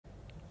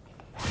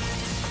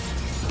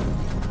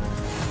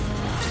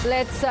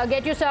Let's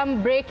get you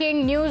some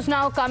breaking news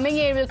now coming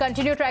in. We'll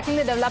continue tracking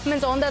the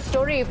developments on that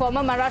story.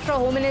 Former Maharashtra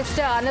Home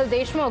Minister Anil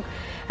Deshmukh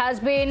has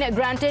been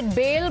granted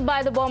bail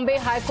by the Bombay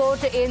High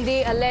Court in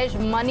the alleged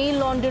money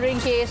laundering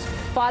case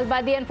filed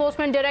by the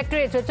Enforcement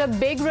Directorate. So it's a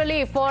big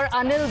relief for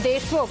Anil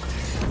Deshmukh.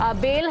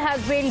 Bail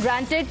has been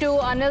granted to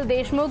Anil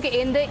Deshmukh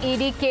in the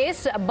ED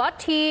case,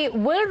 but he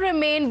will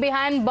remain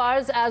behind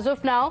bars as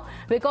of now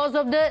because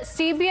of the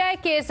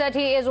CBI case that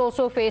he is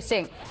also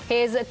facing.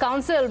 His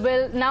counsel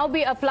will now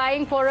be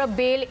applying for a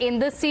bail in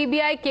the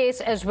CBI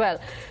case as well.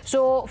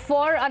 So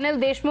for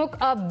Anil Deshmukh,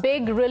 a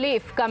big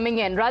relief coming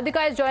in.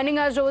 Radhika is joining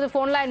us over the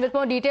phone line with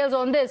more details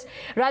on this.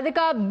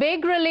 Radhika,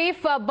 big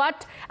relief,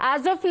 but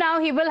as of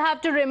now, he will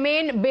have to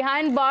remain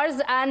behind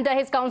bars and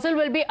his counsel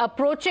will be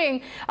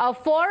approaching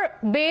for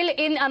bail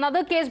in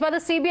another case by the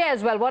CBI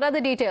as well. What are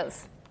the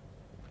details?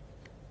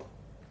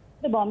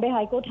 The Bombay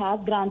High Court has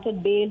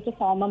granted bail to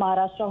former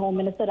Maharashtra Home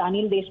Minister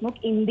Anil Deshmukh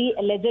in the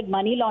alleged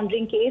money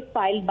laundering case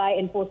filed by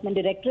Enforcement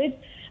Directorate.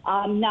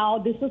 Now,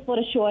 this is for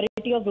a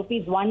surety of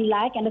rupees 1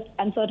 lakh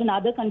and certain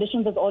other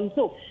conditions have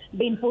also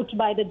been put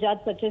by the judge,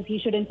 such as he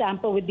shouldn't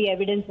tamper with the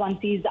evidence once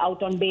he's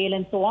out on bail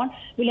and so on.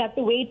 We'll have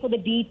to wait for the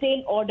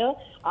detailed order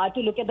to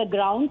look at the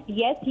grounds.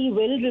 Yes, he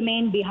will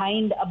remain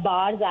behind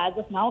bars as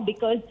of now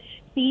because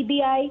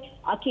CBI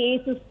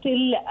case is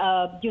still,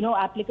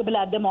 applicable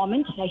at the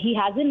moment. He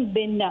hasn't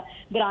been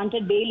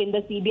granted bail in the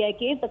CBI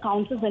case. The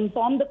counsels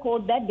informed the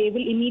court that they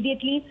will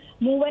immediately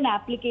move an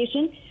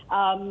application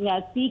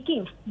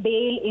seeking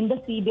bail in the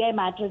CBI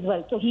matter as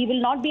well. So he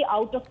will not be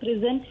out of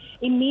prison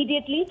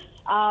immediately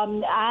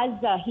as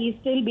he is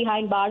still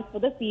behind bars for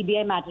the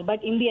CBI matter.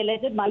 But in the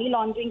alleged money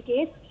laundering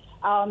case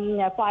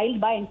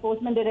filed by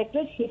Enforcement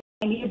Directorate, he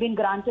has been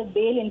granted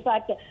bail. In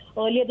fact,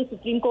 earlier the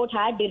Supreme Court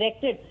had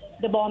directed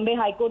the Bombay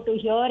High Court to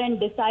hear and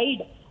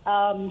decide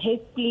his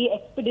plea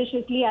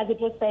expeditiously as it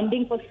was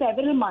pending for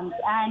several months.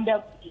 And,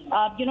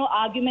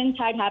 arguments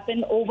had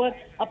happened over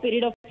a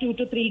period of 2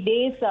 to 3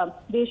 days.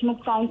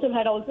 Deshmukh's counsel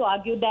had also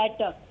argued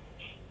that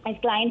his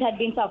client had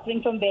been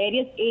suffering from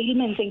various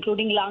ailments,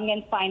 including lung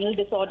and spinal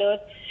disorders,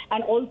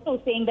 and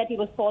also saying that he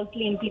was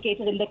falsely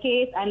implicated in the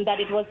case and that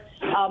it was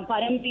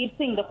Paramveer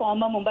Singh, the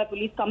former Mumbai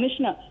Police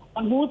Commissioner,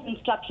 on whose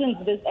instructions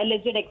this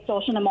alleged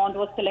extortion amount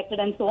was collected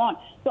and so on.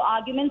 So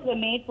arguments were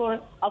made for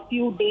a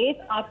few days,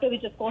 after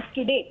which, of course,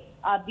 today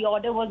the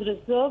order was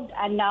reserved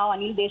and now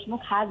Anil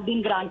Deshmukh has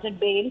been granted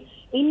bail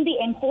in the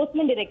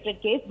Enforcement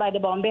Directorate case by the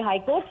Bombay High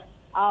Court.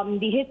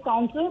 His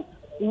counsel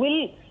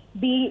will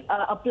be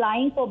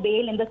applying for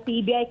bail in the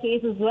CBI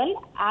case as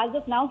well. As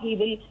of now, he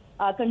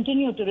will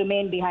continue to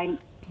remain behind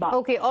bars.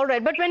 Okay, all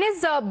right. But when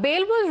his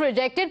bail was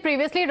rejected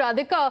previously,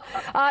 Radhika,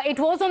 it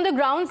was on the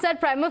grounds that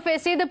prima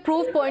facie the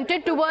proof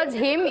pointed towards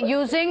him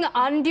using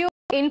undue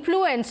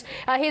influence,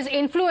 his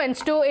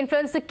influence to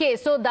influence the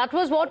case. So that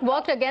was what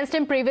worked against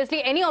him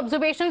previously. Any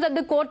observations that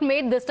the court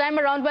made this time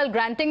around while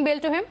granting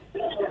bail to him?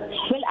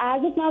 Well,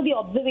 as of now, the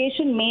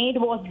observation made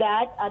was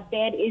that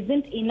there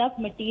isn't enough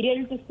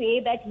material to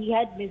say that he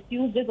had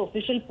misused his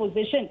official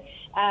position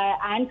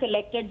and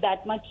collected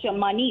that much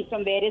money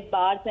from various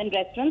bars and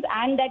restaurants,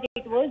 and that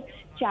it was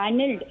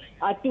channeled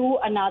to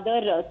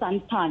another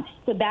Sansthan.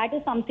 So that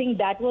is something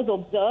that was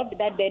observed,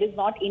 that there is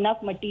not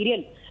enough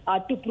material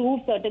to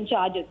prove certain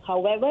charges.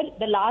 However,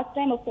 the last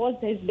time, of course,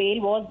 his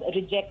bail was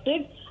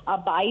rejected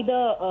by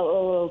the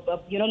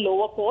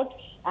lower court,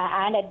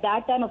 and at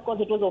that time, of course,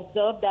 it was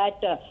observed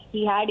that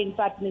he had in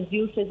fact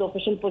misused his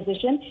official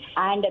position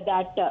and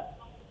that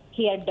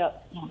he had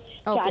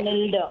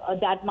channeled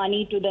that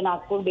money to the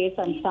Nagpur-based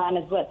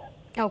Sansthan as well.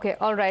 Okay,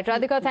 all right.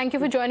 Radhika, thank you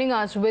for joining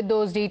us with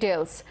those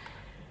details.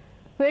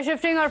 We're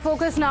shifting our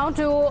focus now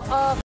to